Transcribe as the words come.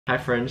Hi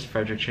friends,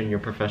 Frederic Chen, your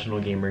professional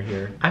gamer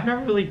here. I've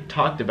never really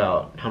talked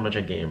about how much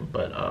I game,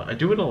 but I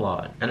do it a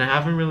lot. And I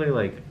haven't really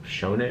like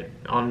shown it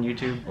on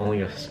YouTube.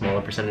 Only a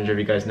smaller percentage of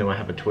you guys know I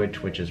have a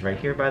Twitch, which is right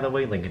here by the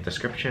way, link in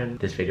description.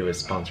 This video is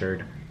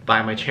sponsored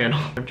by my channel.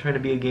 I'm trying to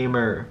be a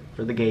gamer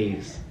for the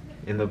gays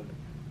in the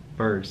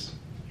verse.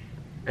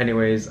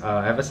 Anyways,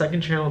 I have a second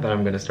channel that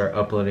I'm gonna start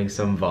uploading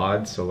some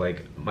VODs, so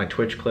like my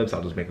Twitch clips,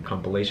 I'll just make a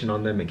compilation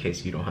on them in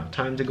case you don't have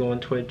time to go on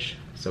Twitch.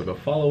 So go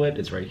follow it,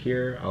 it's right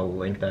here, I'll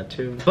link that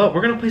too. But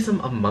we're gonna play some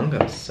Among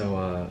Us,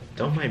 so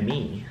don't mind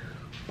me.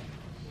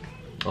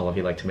 All of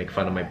you like to make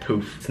fun of my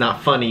poof. It's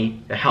not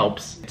funny, it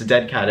helps. It's a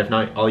dead cat, if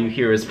not, all you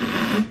hear is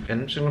and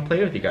I'm just gonna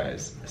play with you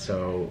guys.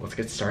 So let's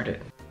get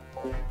started.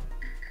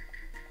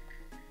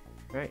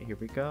 Alright, here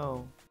we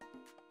go.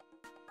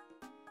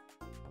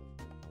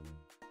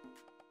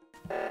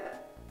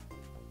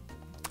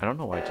 I don't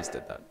know why I just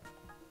did that.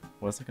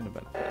 What's it gonna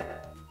benefit?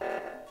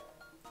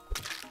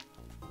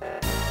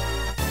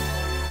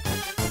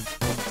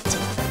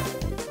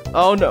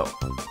 Oh no!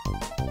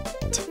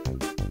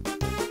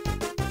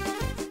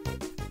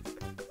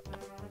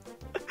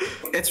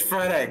 It's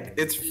Frederic.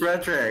 It's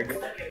Frederic.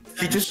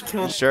 He just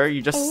killed. Sure,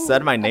 you just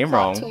said my name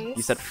wrong.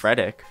 You said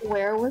Frederic.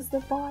 Where was the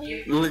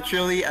body?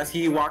 Literally, as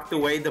he walked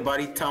away, the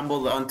body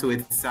tumbled onto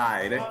its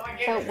side.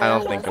 I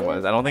don't think it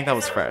was. I don't think that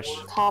was fresh.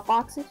 Top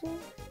oxygen?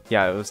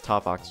 Yeah, it was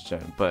top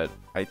oxygen, but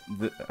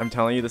I'm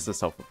telling you, this is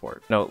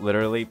self-report. No,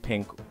 literally,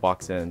 Pink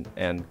walks in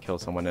and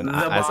kills someone, and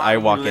as I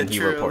walk in, he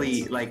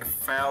reports. Like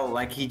fell,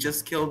 like he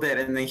just killed it,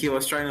 and then he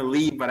was trying to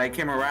leave, but I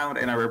came around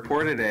and I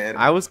reported it.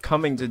 I was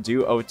coming to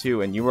do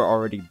O2, and you were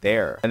already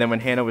there. And then when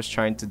Hannah was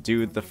trying to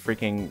do the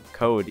freaking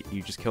code,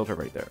 you just killed her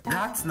right there.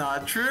 That's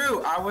not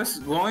true. I was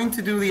going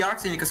to do the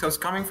oxygen because I was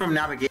coming from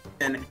navigation.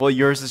 Well,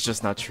 yours is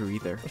just not true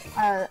either.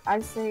 I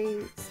say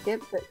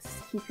skip, but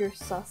keep your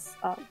sus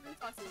up.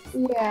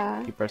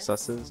 Yeah. Keep our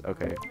susses?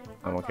 Okay,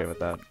 I'm okay with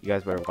that. You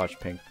guys better watch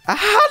Pink.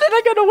 How did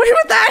I get away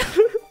with that?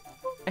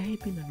 I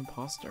hate being an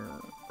imposter.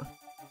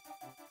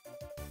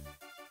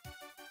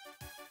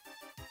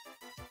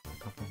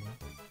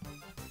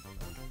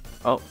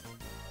 Oh.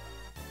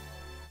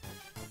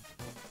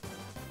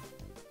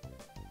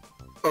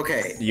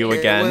 Okay. You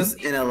again? It was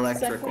an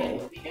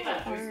electrical.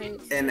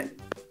 And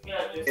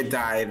it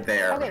died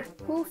there. Okay,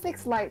 who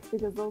fixed lights?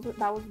 Because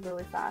that was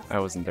really fast. I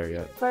wasn't there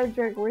yet.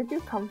 Frederic, where'd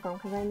you come from?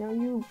 Because I know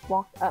you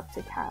walked up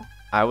to Cass.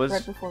 I was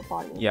right before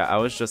body. Yeah, I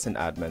was just an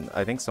admin.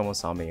 I think someone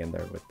saw me in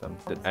there with them.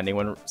 Did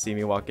anyone see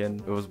me walk in?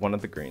 It was one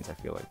of the greens, I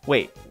feel like.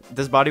 Wait,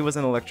 this body was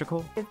in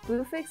electrical? If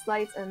Blue fixed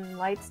lights and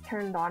lights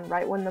turned on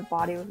right when the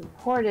body was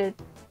reported,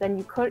 then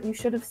you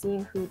should have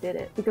seen who did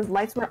it, because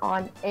lights were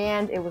on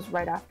and it was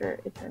right after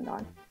it turned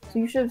on. So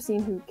you should have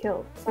seen who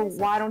killed. So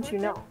why don't you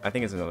know? I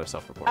think it's another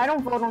self-report. I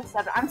don't vote on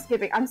 7. I'm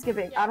skipping. I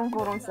don't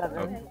vote on 7.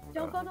 Okay.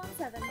 Don't vote on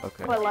 7.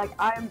 Okay. But like,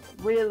 I'm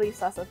really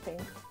sus of Pink.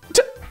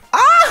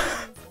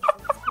 Ah!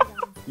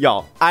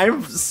 Y'all, I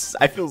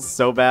feel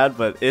so bad,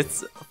 but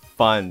it's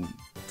fun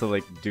to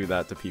like do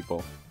that to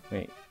people.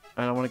 Wait,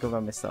 I don't want to go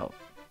by myself.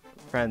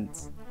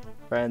 Friends.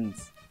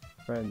 Friends.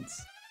 Friends.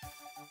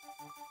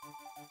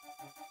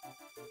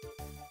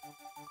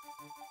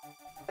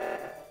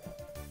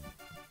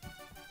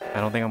 I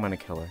don't think I'm gonna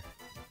kill her.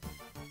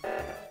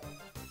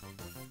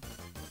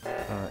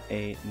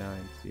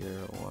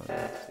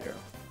 890110.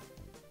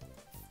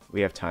 We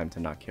have time to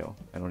not kill.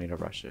 I don't need to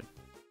rush it.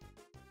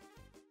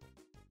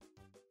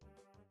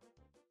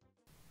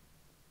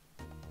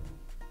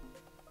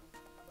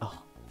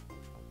 Oh.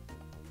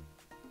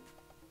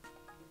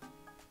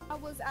 I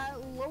was at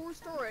lower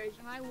storage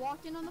and I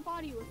walked in on the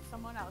body with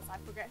someone else. I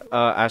forget who.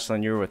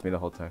 Ashlyn, you were with me the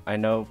whole time. I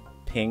know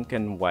Pink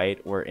and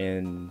White were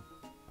in,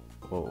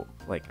 well,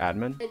 like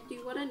admin. I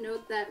do want to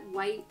note that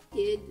White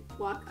did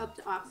walk up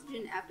to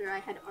oxygen after I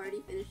had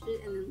already finished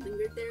it and then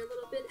lingered there a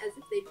little bit as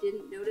if they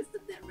didn't notice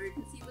that the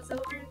emergency was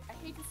over. I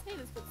hate to say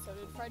this, but so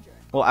did Frederic.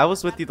 Well, I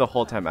was with you the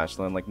whole time,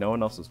 Ashlyn. Like, no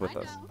one else was with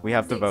us. We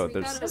have to vote.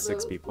 There's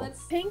 6 people.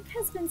 Pink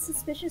has been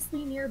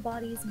suspiciously near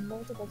bodies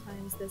multiple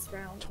times this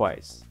round.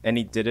 Twice. And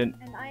he didn't...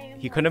 And I am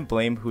He couldn't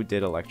blame who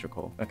did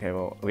electrical. Okay,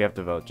 well, we have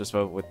to vote. Just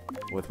vote with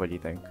what you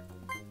think.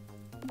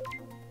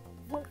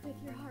 Vote with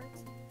your heart.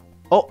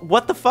 Oh,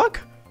 what the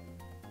fuck?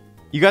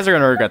 You guys are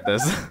gonna regret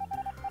this. Goodbye,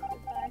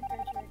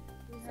 Frederic.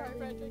 We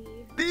hardly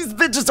leave. These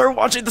bitches are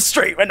watching the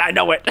stream and I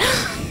know it.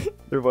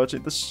 They're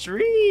watching the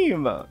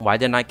stream. Why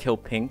didn't I kill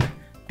Pink?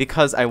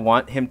 Because I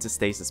want him to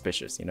stay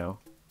suspicious, you know?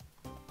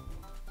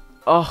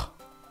 Oh.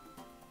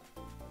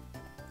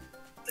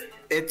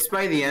 It's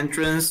by the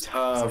entrance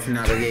of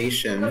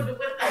navigation.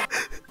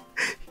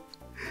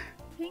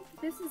 Pink,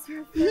 this is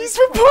your He's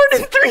first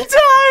reported 3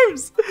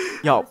 times!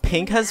 Yo,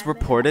 Pink has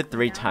reported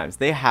 3 times.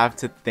 They have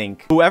to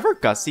think. Whoever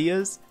Gussie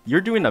is, you're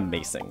doing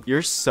amazing.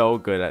 You're so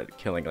good at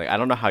killing. Like, I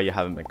don't know how you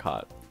haven't been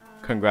caught.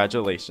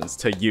 Congratulations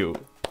to you.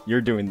 You're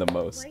doing the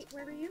most. Wait,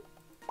 where were you?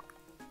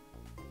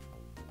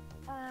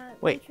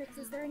 Wait. Matrix,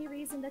 is there any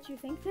reason that you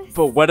think this?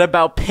 But what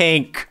about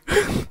Pink?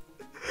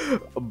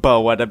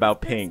 But what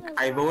about Pink?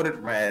 I voted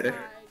red.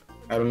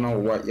 I don't know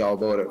what y'all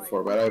voted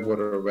for, but I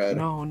voted red.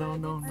 No.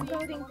 I'm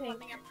voting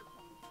Pink.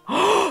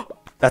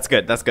 That's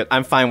good. That's good.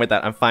 I'm fine with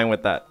that. I'm fine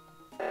with that.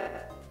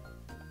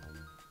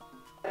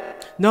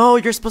 No,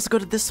 you're supposed to go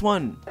to this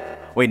one.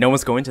 Wait, no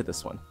one's going to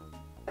this one.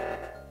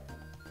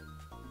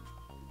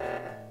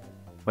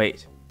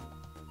 Wait.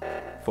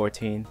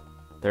 14,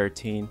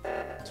 13,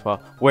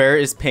 12. Where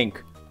is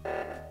Pink?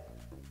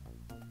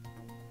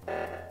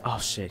 Oh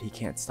shit, he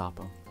can't stop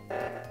him.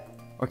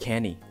 Or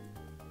can he?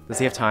 Does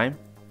he have time?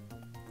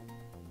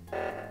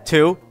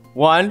 2,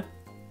 1.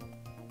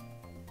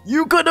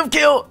 You could have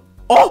killed.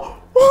 Oh!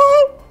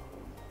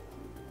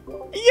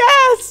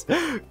 Yes!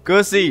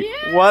 Gussy,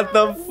 what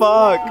the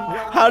fuck?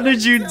 How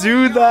did you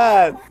do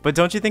that? But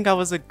don't you think I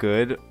was a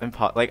good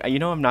imposter? Like, you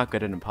know I'm not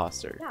good at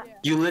imposter.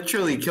 You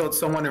literally killed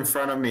someone in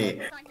front of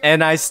me.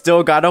 And I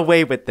still got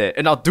away with it.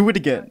 And I'll do it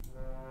again.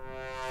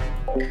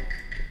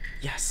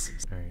 Yes.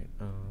 Alright,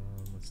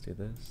 let's do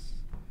this.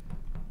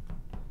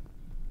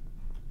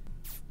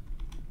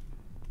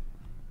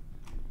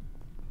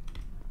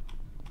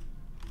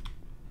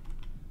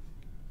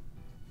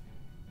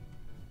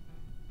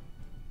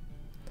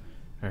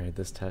 Alright,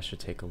 this test should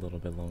take a little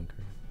bit longer.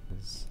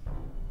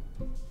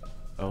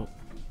 Oh.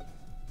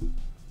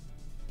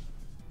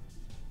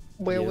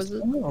 Where was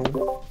it?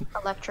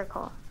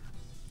 Electrical.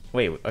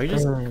 Wait, are you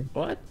just...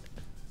 What?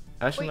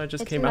 Ashley and I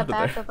just came out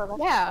of there.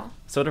 Yeah.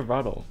 So did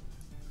Roddle.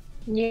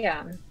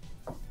 Yeah.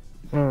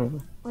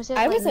 Was it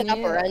I was like in upper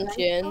near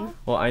engine.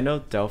 Well, I know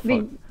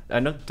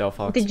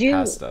Delphox Did you-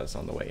 passed us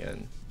on the way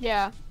in.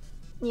 Yeah.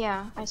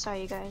 Yeah, I saw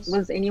you guys.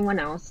 Was anyone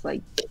else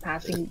like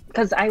passing?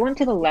 Because I went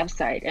to the left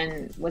side,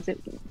 and was it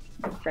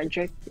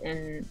Frederic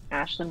and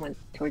Ashlyn went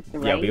towards the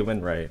right? Yeah, we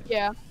went right.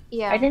 Yeah.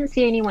 Yeah. I didn't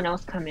see anyone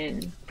else come in.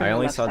 from I the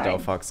only left saw side.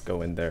 Delphox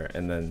go in there,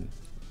 and then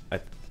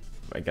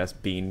I guess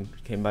Bean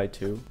came by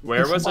too.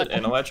 Where was it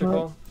in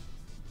electrical?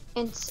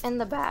 It's in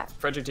the back.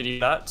 Frederic, did you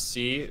not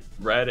see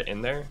Red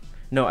in there?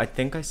 No, I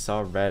think I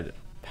saw Red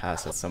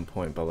pass at some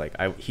point, but like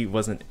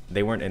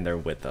they weren't in there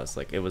with us.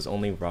 Like it was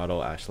only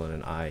Roddle, Ashlyn,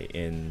 and I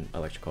in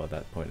electrical at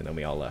that point, and then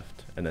we all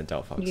left, and then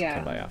Delphox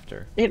came by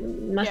after. It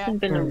must have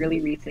been a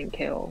really recent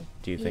kill.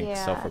 Do you think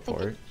Yeah, I self-report?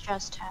 think it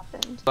just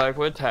happened. Like,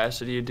 what task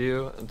did you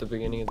do at the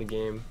beginning of the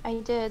game? I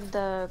did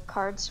the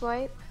card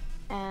swipe,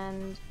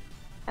 and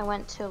I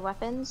went to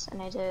weapons,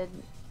 and I did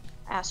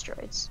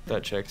asteroids.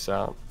 That checks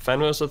out.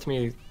 Fen was with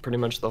me pretty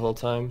much the whole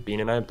time.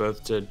 Bean and I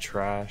both did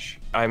trash.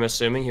 I'm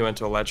assuming he went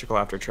to electrical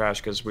after trash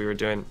because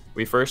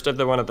we first did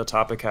the one at the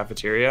top of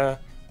cafeteria,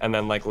 and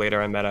then like later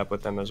I met up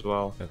with them as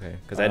well. Okay,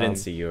 because I didn't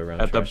see you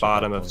around at the trash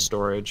bottom that of point.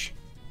 storage.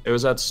 It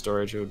was at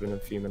storage. It would have been a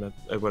few minutes.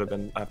 It would have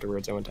been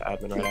afterwards. I went to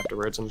admin right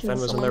afterwards, and Fen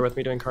was in there with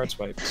me doing card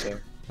swipe. So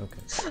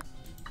Okay.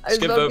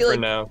 skip vote for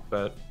now,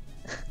 but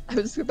I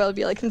was about to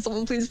be like, can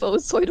someone please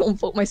vote so I don't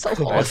vote myself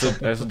I off?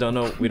 also don't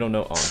know. We don't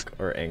know Onk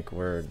or Enk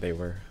where they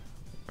were,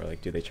 or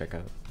like, do they check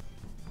out?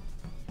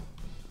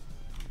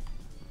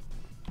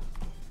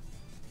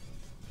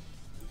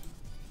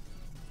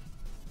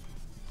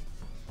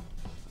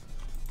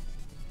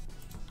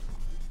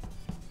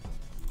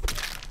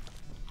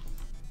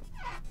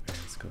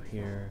 Let's go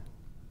here.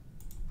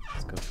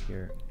 Let's go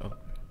here. Oh.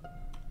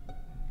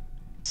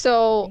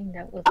 So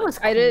That was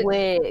I did.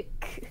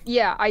 quick.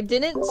 Yeah, I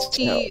didn't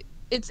see.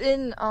 It's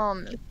in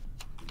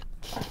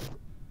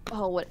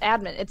Oh, what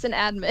admin? It's in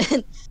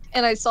admin,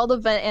 and I saw the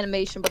vent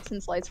animation, but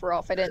since lights were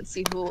off, I didn't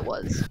see who it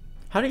was.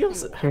 How do you?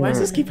 Why does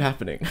this keep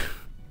happening?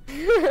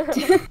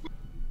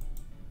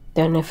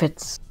 Then if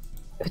it's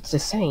the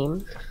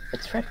same,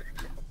 it's Frederic.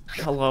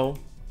 Hello.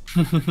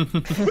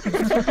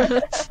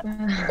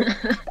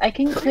 I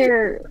can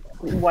clear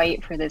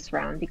white for this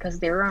round because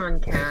they were on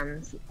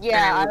cams.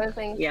 Yeah, I and- was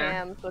thinking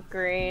cams with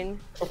green.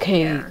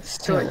 Okay, Yeah,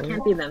 so it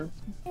can't be them.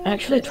 I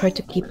actually tried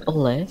to keep a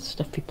list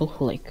of people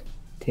who like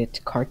did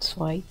card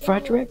swipe.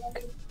 Frederic,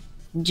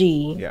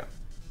 G, Yeah.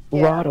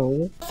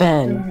 Roddle,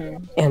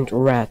 Fen, and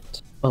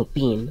Rat. Well,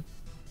 Bean.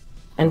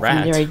 And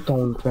Rat. from there, I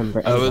don't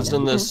remember. I was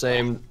anyone. in the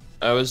same.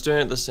 I was doing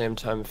it at the same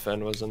time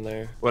Fen was in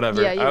there.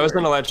 Whatever. Yeah, you I was were.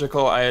 in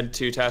electrical. I had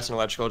 2 tasks in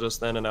electrical just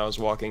then, and I was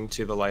walking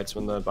to the lights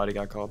when the body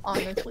got called.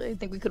 Honestly, I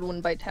think we could win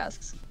by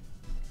tasks.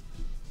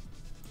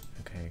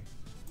 Okay.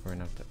 We're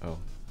enough to. Oh.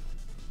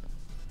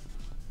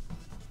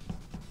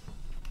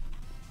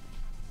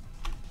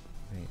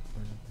 Wait.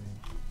 Where did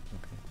they?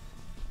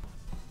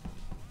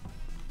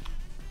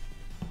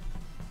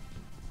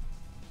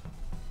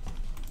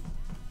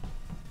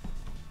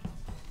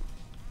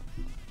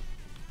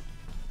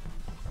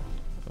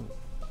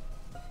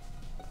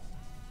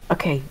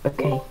 Okay.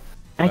 Okay.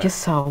 I just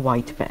saw a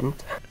white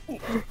vent.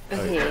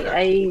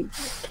 Okay,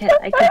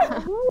 I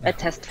can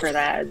attest for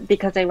that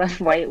because I went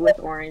white with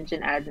orange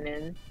and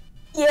admin.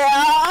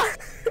 Yeah.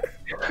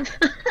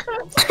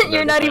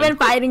 You're not even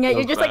fighting it.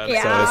 You're just like,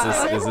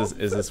 So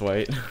is this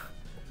white?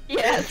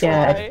 Yes.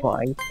 Yeah, it's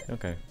white.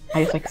 Okay.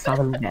 I just like saw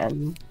them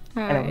then,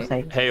 and I was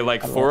like, Hey,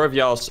 like 4 of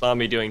y'all saw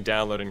me doing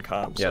download and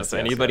comms. So Yes, if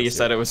yes, anybody yes,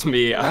 said yes. it was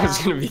me, I was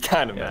gonna be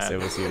kind of Yes, mad.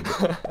 it was you.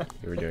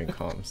 You were doing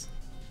comms.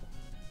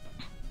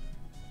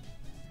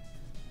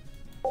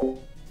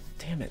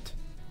 Damn it.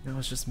 No,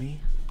 it's just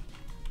me.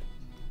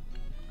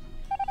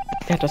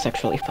 that was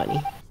actually funny.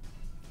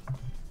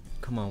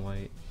 Come on,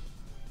 white.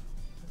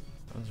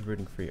 I was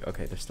rooting for you.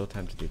 Okay, there's still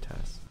time to do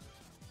tasks.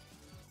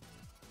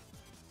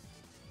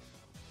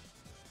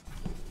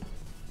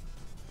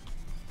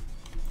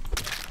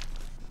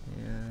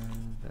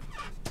 And then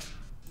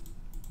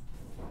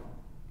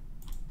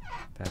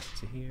back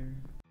to here.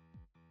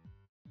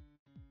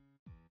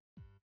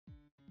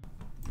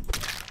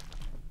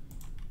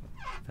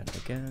 Then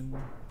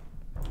again.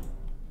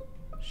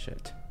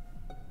 Shit.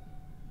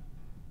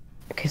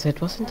 Okay, so it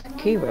wasn't a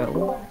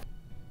hero.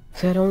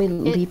 So it only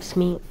leaves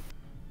me.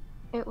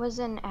 It was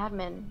an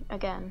admin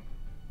again.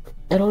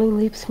 It only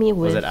leaves me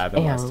with Was it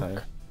admin last time?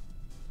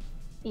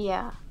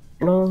 Yeah.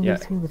 It only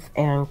leaves me with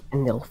Ank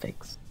and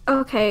Nilfix.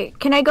 Okay,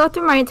 can I go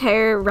through my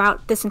entire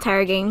route this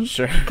entire game?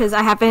 Sure. Because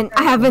I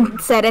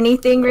haven't said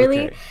anything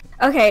really.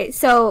 Okay,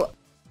 so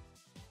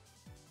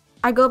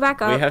I go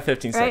back up. We have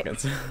 15 right?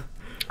 seconds.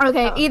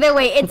 Okay, either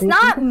way, it's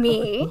not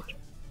me.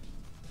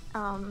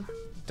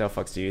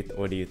 Delphox,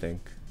 what do you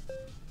think?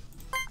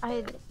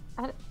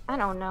 I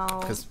don't know.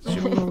 Because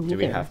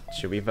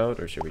should we vote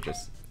or should we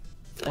just?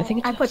 I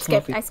think I put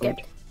skip. I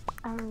skipped.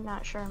 I'm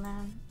not sure,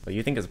 man. Well,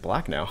 you think it's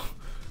black now.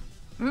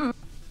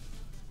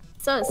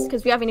 Sus,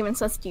 because we haven't even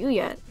sussed you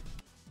yet.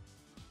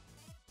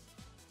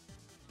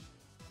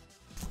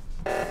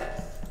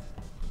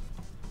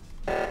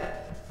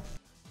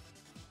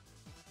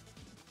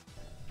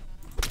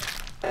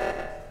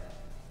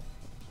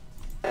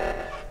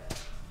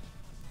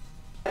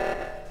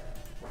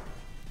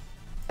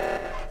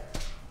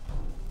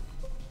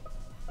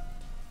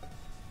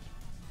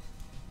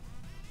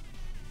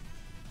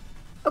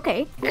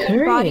 Okay,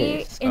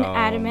 body in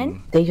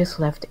admin. They just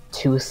left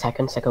 2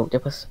 seconds ago. There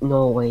was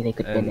no way they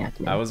could win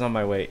admin. I was on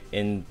my way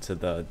into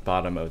the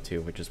bottom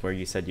O2, which is where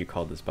you said you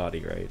called this body,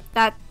 right?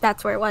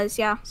 That's where it was,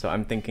 yeah. So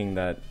I'm thinking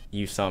that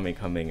you saw me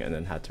coming and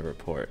then had to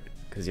report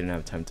because you didn't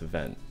have time to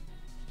vent.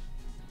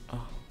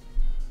 Oh.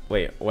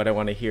 Wait, what I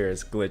want to hear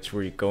is Glitch,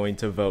 were you going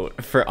to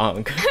vote for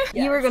Ankh?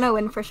 You were gonna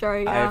win for sure,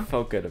 yeah. I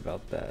felt good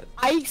about that.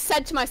 I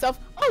said to myself,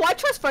 oh, I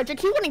trust Frederic,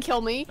 he wouldn't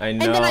kill me. I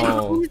know. And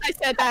then I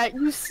said that,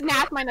 you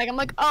snapped my neck. I'm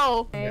like,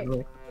 oh.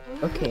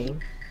 Okay.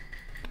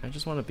 I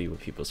just want to be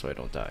with people so I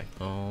don't die.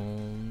 Oh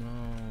no.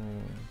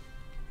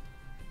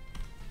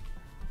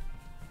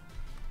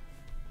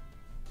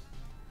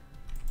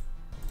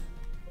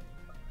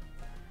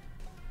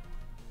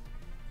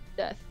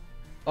 Death.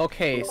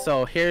 Okay,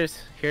 so here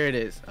it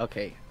is.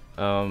 Okay.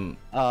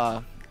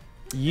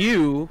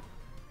 You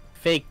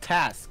fake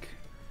task.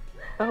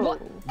 Oh.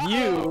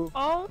 You.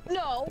 Oh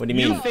no. What do you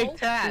mean? You fake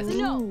task.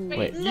 No.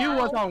 Wait. You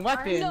was on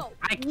weapon. No.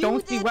 I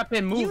don't see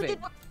weapon moving.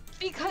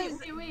 Because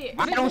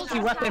I don't see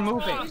weapon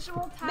moving.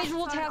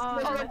 Visual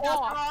tasks are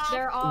off.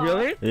 They're off.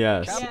 Really?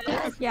 Yes.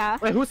 Yeah.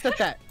 Wait, who said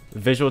that?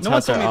 Visual No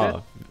one tasks are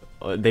told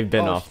me off. They've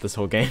been off this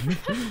whole game.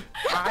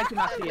 I did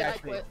not see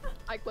actually.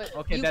 I quit.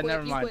 Okay, You then quit,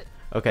 never you mind. quit.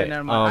 Okay.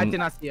 Never mind. I did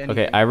not see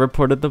anything. Okay, I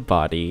reported the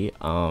body.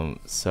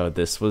 So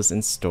this was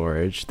in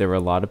storage. There were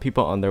a lot of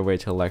people on their way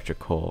to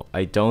electrical.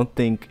 I don't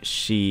think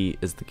she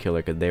is the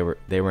killer because they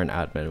were an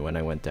admin when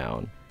I went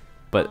down.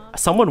 But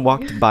someone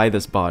walked by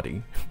this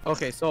body.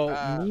 Okay, so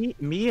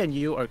me and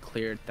you are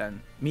cleared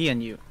then. Me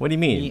and you. What do you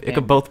mean? It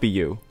could both be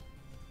you.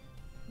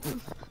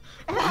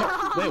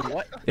 Wait,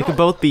 what? It could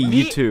both be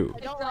you too. I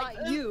don't like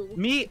you.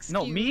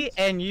 Me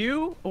and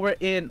you were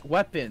in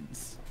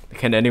weapons.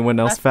 Can anyone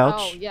else vouch?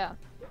 Oh yeah.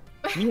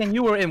 Me and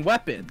you were in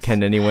weapons.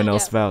 Can anyone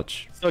else Yes.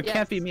 vouch? So it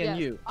can't be me and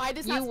you. I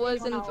just You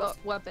was in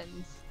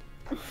weapons.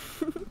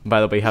 By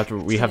the way,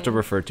 we have to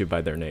refer to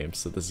by their names,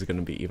 so this is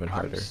gonna be even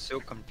harder. I'm so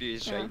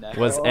confused right now.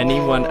 Was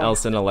anyone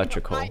else in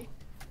electrical?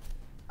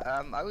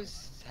 I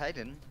was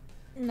hiding.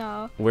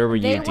 No. Where were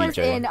you, They DJ? was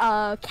in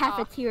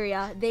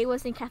cafeteria. They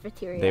was in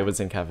cafeteria. They was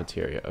in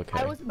cafeteria.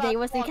 Okay. They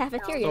was in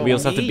cafeteria. We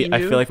also have to be. I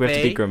feel like we have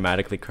to be Faye.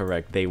 grammatically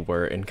correct. They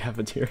were in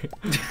cafeteria.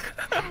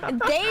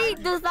 They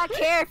does not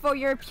care for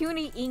your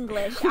puny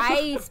English.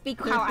 I speak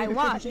how I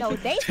want. No,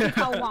 they speak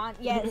how I want.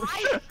 Yes.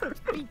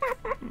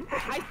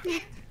 I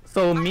speak.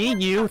 So me,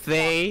 you,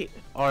 they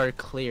are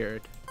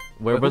cleared.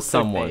 Where But was who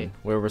clicked someone? they?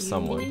 Where was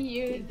someone?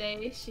 You,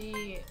 they,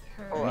 she,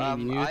 her. Oh,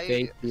 Me, you,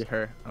 they, see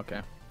her.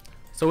 Okay.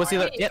 So it's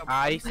either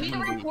I, We see,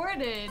 we.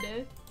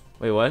 reported.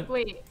 Wait, what?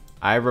 Wait.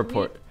 I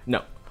report.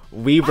 No,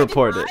 we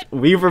reported.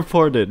 We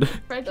reported.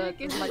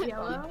 Frederic is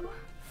yellow.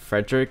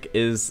 Frederic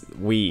is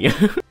we.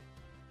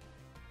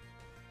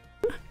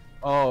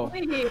 Oh.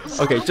 Wait.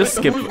 Okay, just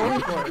skip.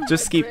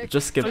 Just skip So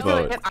it's either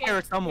vote. I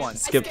or someone.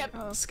 Skip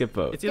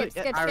vote. It's either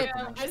I or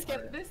someone. I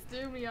skipped. This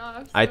threw me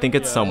off. I think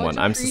it's so someone.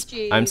 I'm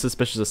much.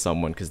 suspicious of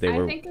someone because they I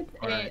were. think it's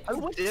it.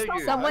 How dare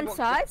you? Someone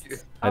sus?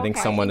 I think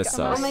someone is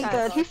someone sus. sus.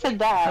 God, who said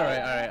that?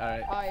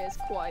 Alright. I is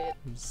quiet.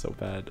 So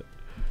bad.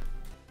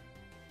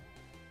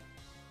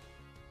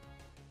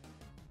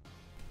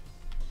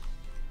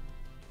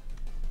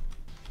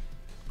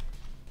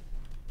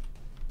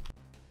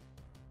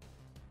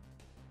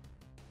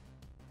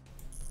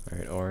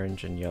 Alright,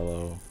 orange and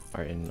yellow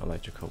are in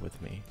electrical with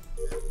me.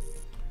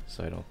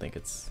 So I don't think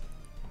it's...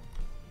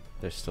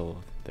 They're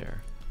still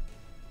there.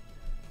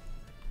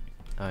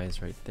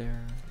 Eyes right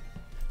there.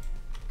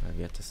 I've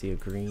yet to see a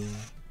green.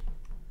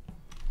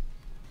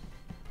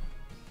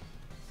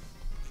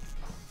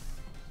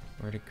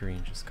 Where did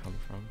green just come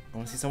from? I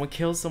want to see someone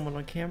kill someone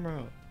on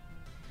camera.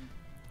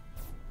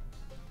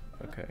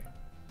 Okay.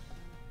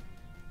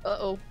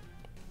 Uh-oh.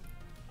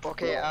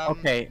 Okay,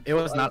 Okay, it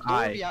was not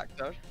I.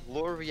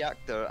 Lower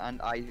reactor,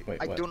 and I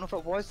what? don't know if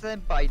it was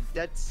them, but I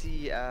did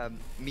see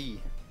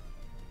me.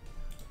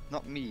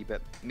 Not me,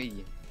 but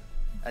me.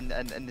 And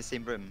in the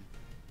same room.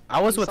 I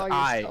was You with saw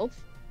I.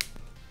 yourself?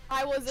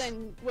 I was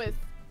in with.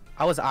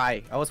 I was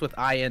with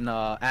I in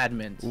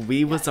admins.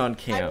 We was on I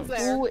cams. was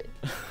there.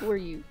 Who were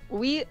you?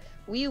 We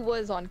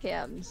was on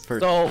cams.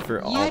 For So, all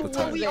the was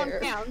time. We on there.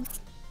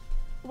 cams.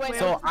 When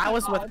So I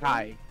was with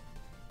I.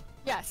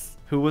 Yes.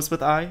 Who was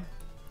with I?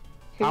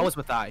 I was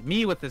with I.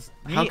 Me with this.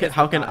 Me How is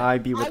can with I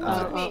be with I was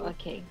I? with me.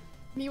 Okay.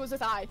 Me was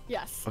with I.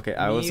 Yes. Okay,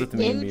 I was Me- with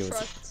me. In Me was.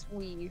 trust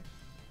we.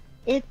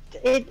 It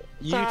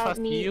You saw trust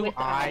me you, with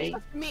I-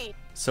 Me.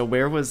 So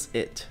where was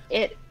it?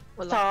 It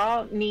Well,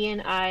 saw me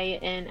and I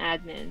in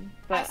admin,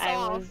 but I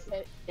saw was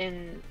it.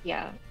 in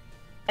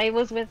I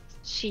was with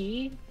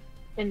she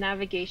in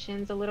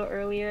navigations a little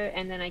earlier,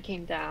 and then I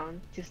came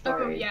down to Oh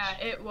storage. yeah,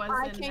 it was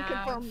I in can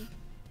nav. confirm.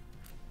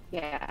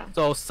 Yeah.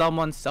 So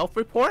someone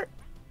self-report?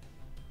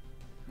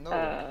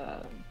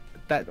 No.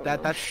 That's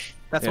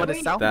Yeah, what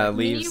it sounds that like.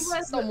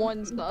 leaves.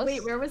 Someone's sus.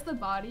 Wait, where was the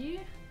body?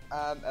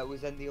 It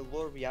was in the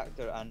lower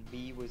reactor, and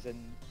me was in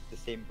the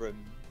same room.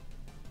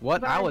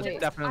 What? I was Wait,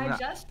 definitely I not.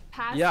 just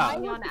passed Yeah.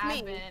 me on I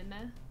was me.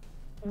 admin.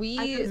 We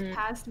I just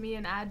passed me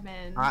in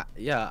admin.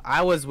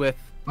 I was with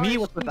Or me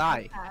was she with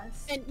I.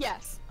 passed. And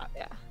yes.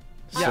 yeah.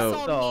 Yeah.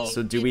 saw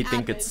So me do we in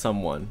think admin. it's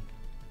someone?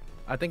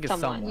 I think it's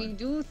Someone. We someone.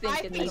 do think I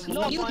it's think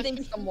someone. You someone.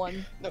 think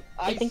someone. No,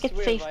 I think it's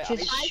swear, safe right, to I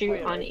shoot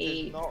swear on it is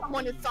E. not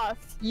Someone me. is sus.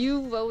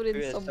 You voted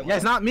Yeah, someone. Yeah,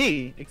 it's not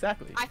me.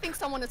 Exactly. I think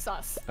someone is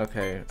sus.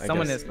 Okay, I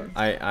Someone guess is.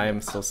 I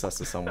am still sus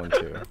to someone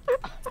too.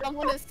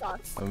 Someone is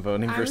sus. I'm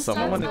voting for I'm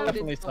someone. Someone is voted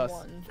definitely sus.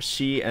 someone.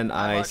 She and I'm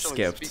I actually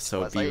skipped,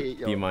 so speechless. I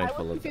hate be you. mindful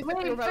I of would that.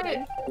 be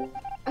Wait,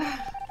 voted.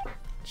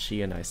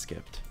 She and I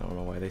skipped. I don't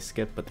know why they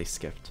skipped, but they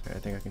skipped. I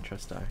think I can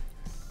trust I.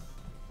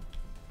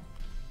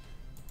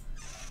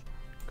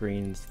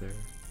 Green's there.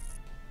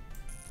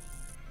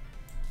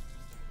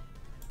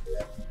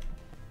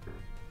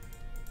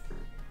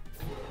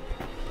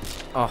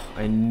 Oh,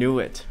 I knew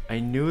it. I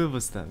knew it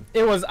was them.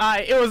 It was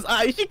I. It was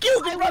I. She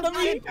killed in front of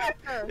me.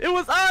 Her. It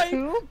was I.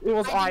 Who? It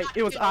was I I. did not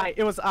It was kill. I.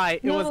 It was I.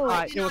 It was No, I.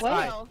 I did It was not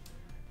I. kill.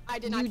 I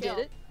did not You kill.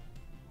 did it.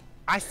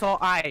 I saw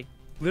I.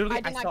 Literally, I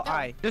I did not saw kill.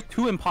 I. There's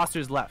 2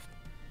 imposters left.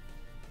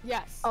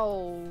 Yes.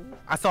 Oh.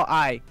 I saw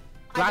I.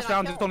 I Last did not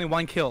round, kill. there's only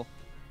 1 kill,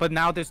 but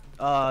now there's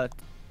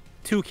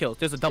 2 kills.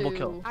 There's a double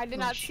kill. I did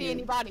Oh, not see shoot.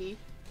 anybody.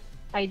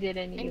 I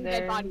didn't Any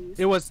dead either. bodies.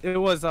 It was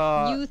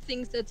You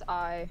think it's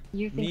I.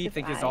 You think me it's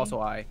think it's I. also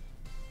I.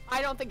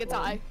 I don't think it's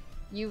I.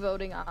 You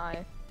voting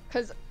I.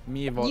 Cause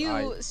Me vote you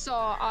I.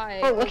 saw I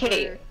Oh,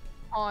 okay. over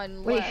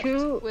on Wait, left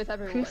who- with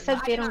everyone. Who said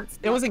I they did don't?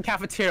 It was in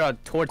cafeteria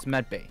towards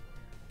medbay.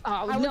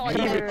 Oh I no! was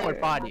Me there.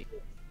 report body.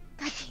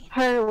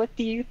 Her, what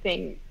do you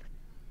think?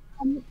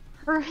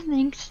 Her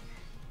thinks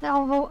that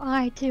I'll vote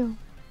I too.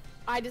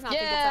 I does not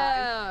think it's I.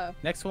 Yeah.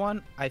 Next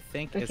one, I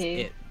think is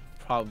Okay. it.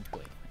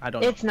 Probably. I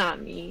don't It's know.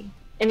 not me.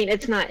 I mean,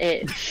 it's not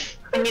it.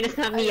 I mean, it's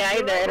not me You're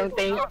either. right, I don't it's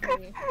think. not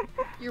me.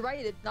 You're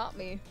right. It's not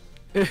me.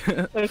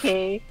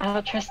 Okay,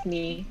 I'll trust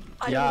me.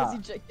 I Yeah. was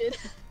ejected.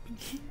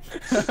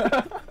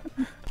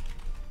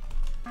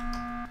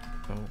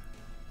 Oh.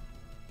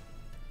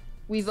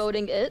 We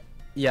voting it.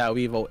 Yeah,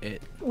 we vote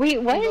it. Wait,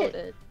 We what? vote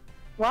it.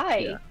 Why?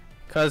 Yeah.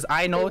 Cause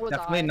I know It it's was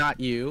definitely I. not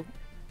you.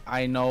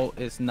 I know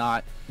it's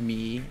not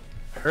me.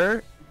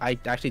 Her, I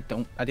actually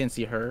didn't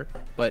see her,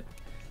 but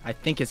I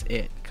think it's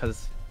it.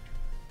 Cause,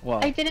 well,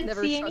 I didn't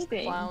Never see trust the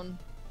anything. clown.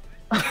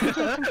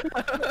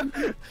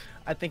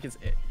 I think it's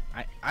it.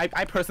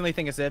 I personally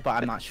think it's it, but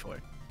I'm not sure.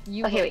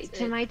 You Okay, vote wait.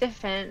 To it. my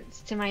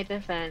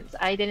defense,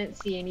 I didn't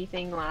see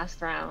anything last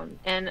round,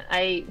 and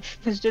I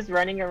was just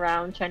running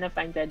around trying to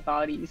find dead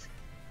bodies.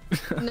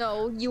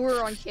 No, you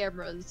were on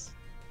cameras.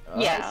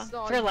 Yeah, I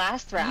saw for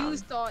last You round.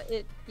 saw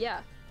it. Yeah,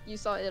 you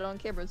saw it on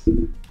cameras.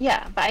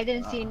 Yeah, but I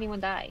didn't see anyone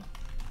die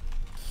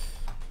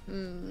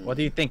Hmm. What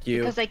do you think, you?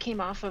 because I came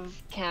off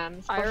of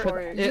cams I before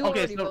already- you the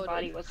already voted.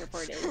 body was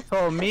reported.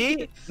 So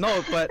me?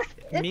 No, but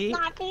me. It's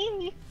not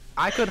me.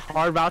 I could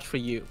hard vouch for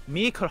you.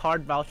 Me could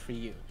hard vouch for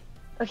you.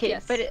 Okay,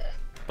 Yes. but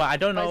But I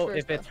don't Vice know versa.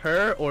 if it's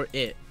her or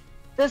it.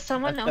 does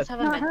someone That's- else have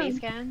a Not medbay her.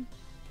 scan?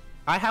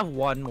 I have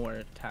one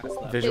more task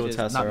left. Visual which is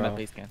tests not are med off.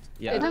 base scans.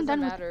 It Yeah. doesn't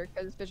done with matter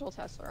because visual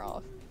tests are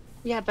off.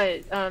 Yeah,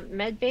 but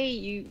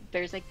medbay,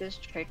 there's like this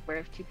trick where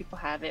if 2 people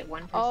have it,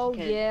 one person Oh,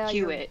 can yeah,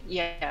 queue you're- it.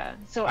 Yeah.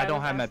 So I don't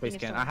was have med asking base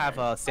if scan. I someone have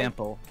has. a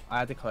sample. I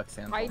had to collect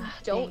sample. I Ah,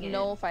 don't dang it.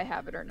 know if I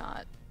have it or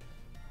not.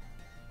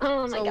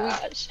 Oh my So we-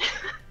 gosh.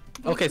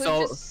 We Okay, could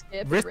so just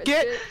skip, risk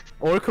it,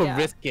 or we could Yeah.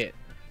 risk it.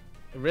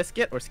 Risk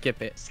it or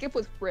skip it. Skip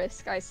with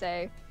risk, I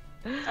say.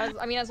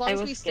 I mean, as long I as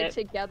will we stick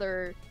skip.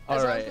 together, as long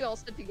as Alright. we all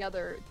stick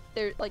together,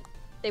 they're like,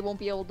 they won't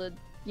be able to,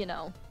 you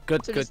know.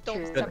 Good, So good. just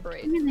don't True.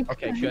 separate.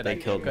 Okay, They good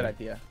idea. killed Good me.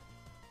 idea.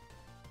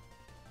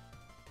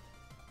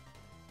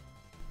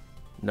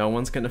 No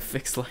one's gonna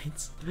fix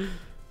lights.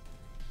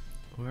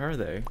 Where are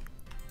they?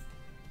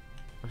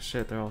 Oh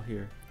shit, they're all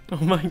here. Oh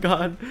my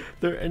god,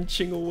 they're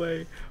inching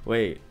away.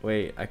 Wait,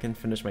 I can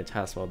finish my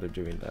task while they're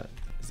doing that.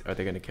 Are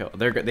they gonna kill?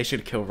 They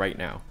should kill right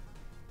now.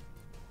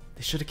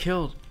 They should have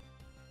killed.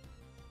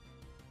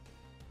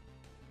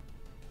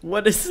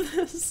 What is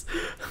this?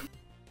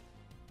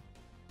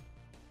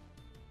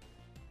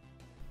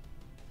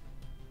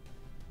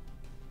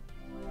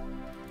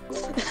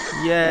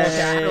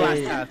 Yay!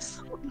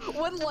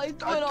 When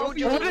lights went off,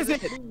 What is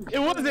it? It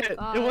was it.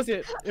 It was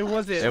it. It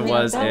was it. It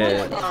was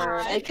it.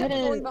 I kept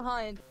falling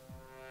behind.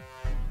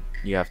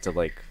 You have to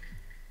like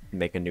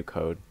make a new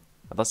code.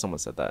 I thought someone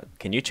said that.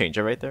 Can you change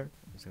it right there?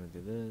 I'm just gonna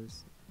do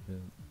this.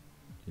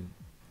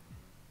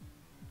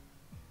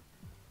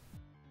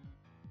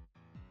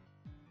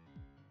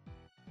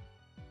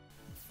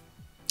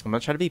 I'm gonna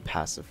try to be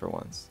passive for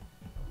once.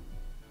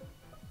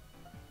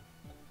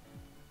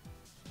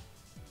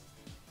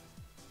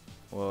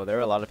 Well, there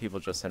were a lot of people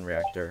just in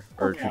reactor,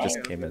 or who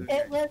just came in.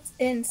 It was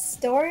in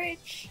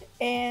storage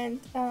and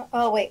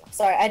oh wait,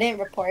 sorry, I didn't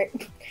report,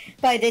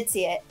 but I did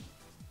see it.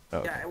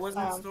 Oh. Yeah, it was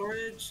in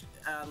storage,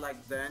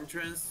 like the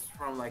entrance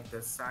from like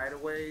the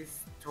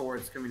sideways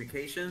towards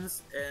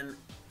communications, and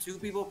 2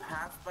 people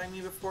passed by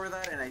me before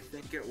that, and I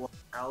think it was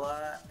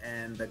Ella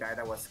and the guy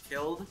that was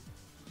killed.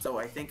 So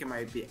I think it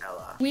might be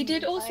Ella. We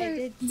did also I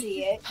did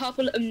see it.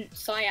 Purple and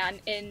Cyan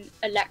in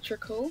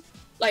electrical,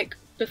 like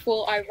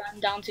before I ran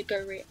down to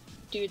go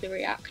do the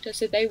reactor,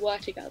 so they were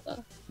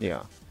together.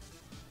 Yeah.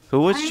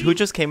 Who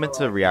just came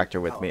into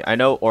reactor with me? I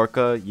know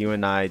Orca, you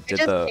and I did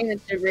the. Came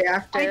into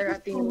reactor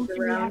at the end of the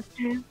round.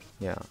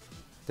 Yeah.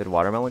 Did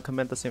Watermelon come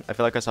in the same? I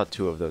feel like I saw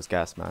 2 of those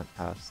gas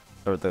masks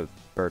or the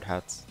bird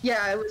hats.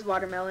 Yeah, it was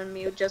Watermelon and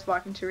me just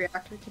walking to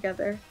reactor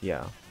together.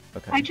 Yeah.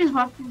 Okay. I just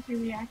walked into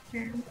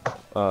reactor.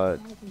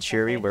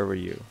 Cheery, where were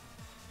you?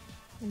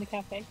 In the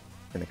cafe.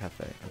 In the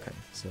cafe. Okay.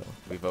 So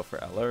we vote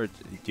for Ella, or do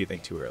you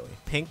think too early?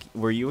 Pink,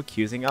 were you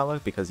accusing Ella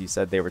because you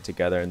said they were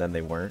together and then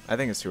they weren't? I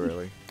think it's too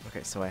early.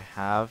 Okay, so I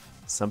have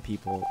some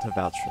people to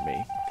vouch for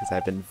me because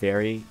I've been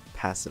very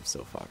passive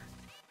so far.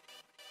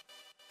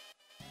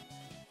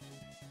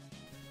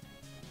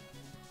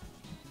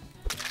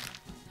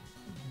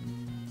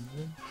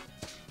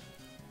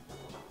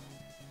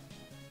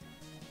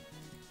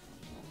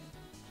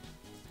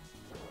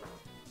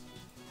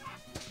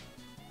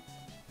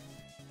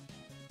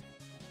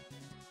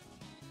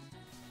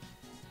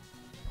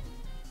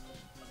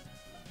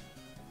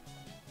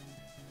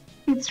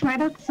 It's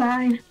right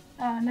outside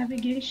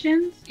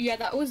navigation. Yeah,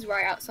 that was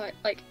right outside,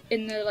 like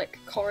in the like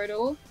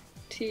corridor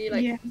to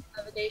like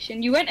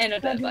navigation. You went in a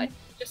bit, but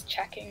just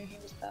checking who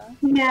was there.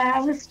 Yeah,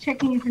 I was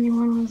checking if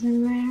anyone was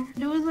in there.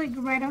 It was like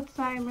right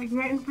outside, like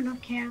right in front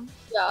of camp.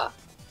 Yeah,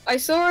 I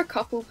saw a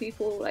couple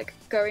people like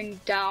going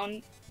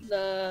down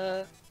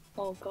the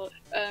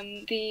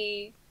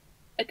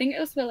I think it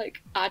was the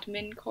like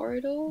admin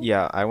corridor.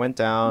 Yeah, I went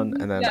down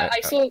and then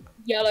I saw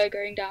yellow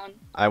going down.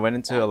 I went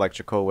into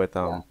electrical with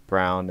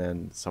Brown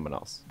and someone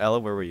else. Ella,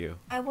 where were you?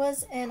 I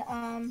was in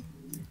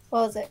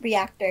what was it?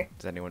 Reactor.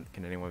 Can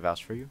anyone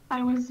vouch for you?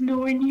 I was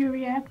nowhere near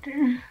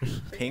reactor.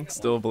 Pink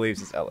still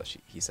believes it's Ella,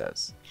 he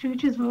says. Should we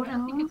just vote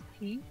Ella? I think it's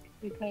Pink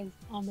because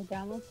on the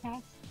download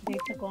task they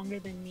took longer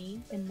than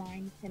me and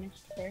mine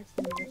finished first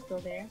and they were still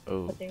there.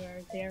 Oh. But they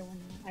were there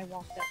when I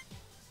walked up.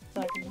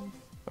 So I don't know.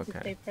 Okay.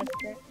 If they pressed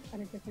it at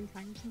a different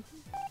time or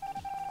something.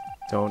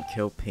 Don't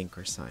kill Pink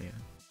or Cyan.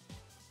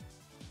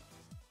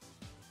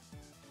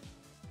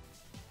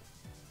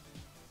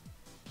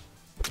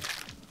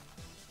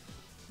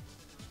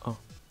 Oh.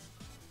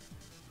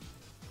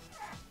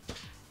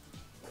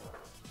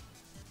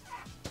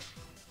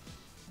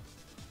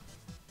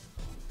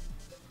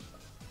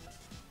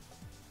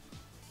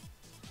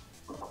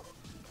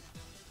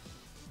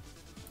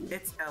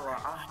 It's Ella,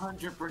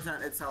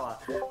 100% it's Ella.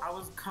 I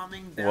was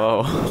coming down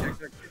Whoa. to check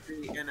her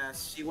activity, and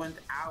as she went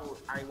out,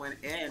 I went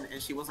in,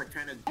 and she was like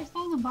trying to... I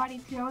saw the body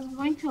too. I was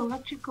going to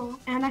electrical,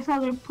 and I saw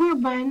the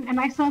report button, and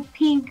I saw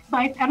Pink,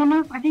 but I don't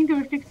know if, I think they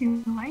were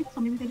fixing the lights,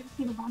 so maybe they didn't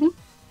see the body,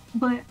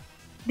 but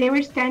they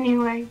were standing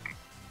like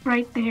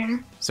right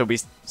there. So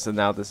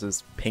now this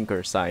is Pink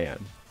or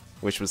Cyan,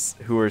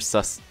 who were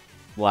sus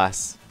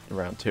last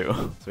round 2.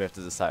 So we have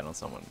to decide on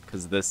someone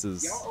because this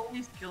is. Y'all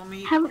always kill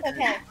me.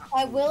 Okay,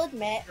 I will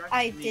admit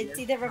I did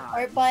see the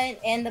report button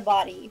and the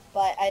body,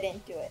 but I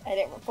didn't do it. I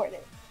didn't report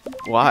it.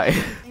 Why?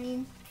 I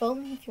mean, vote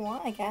me if you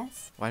want, I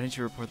guess. Why didn't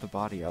you report the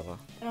body, Ella?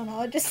 I don't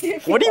know. Just.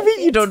 What do you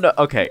mean you don't know?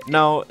 Okay,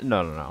 no.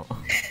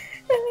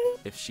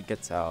 If she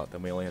gets out,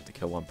 then we only have to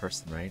kill one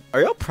person, right?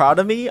 Are y'all proud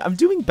of me? I'm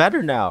doing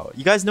better now.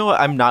 You guys know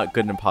I'm not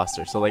good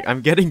imposter, so like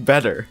I'm getting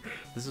better.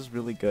 This is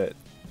really good.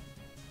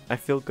 I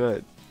feel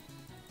good.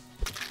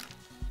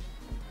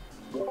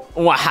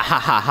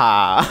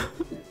 Wahahaha!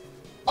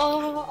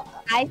 Oh,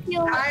 I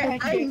feel.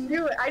 I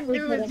knew it. I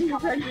knew it.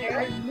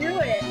 I knew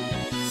it.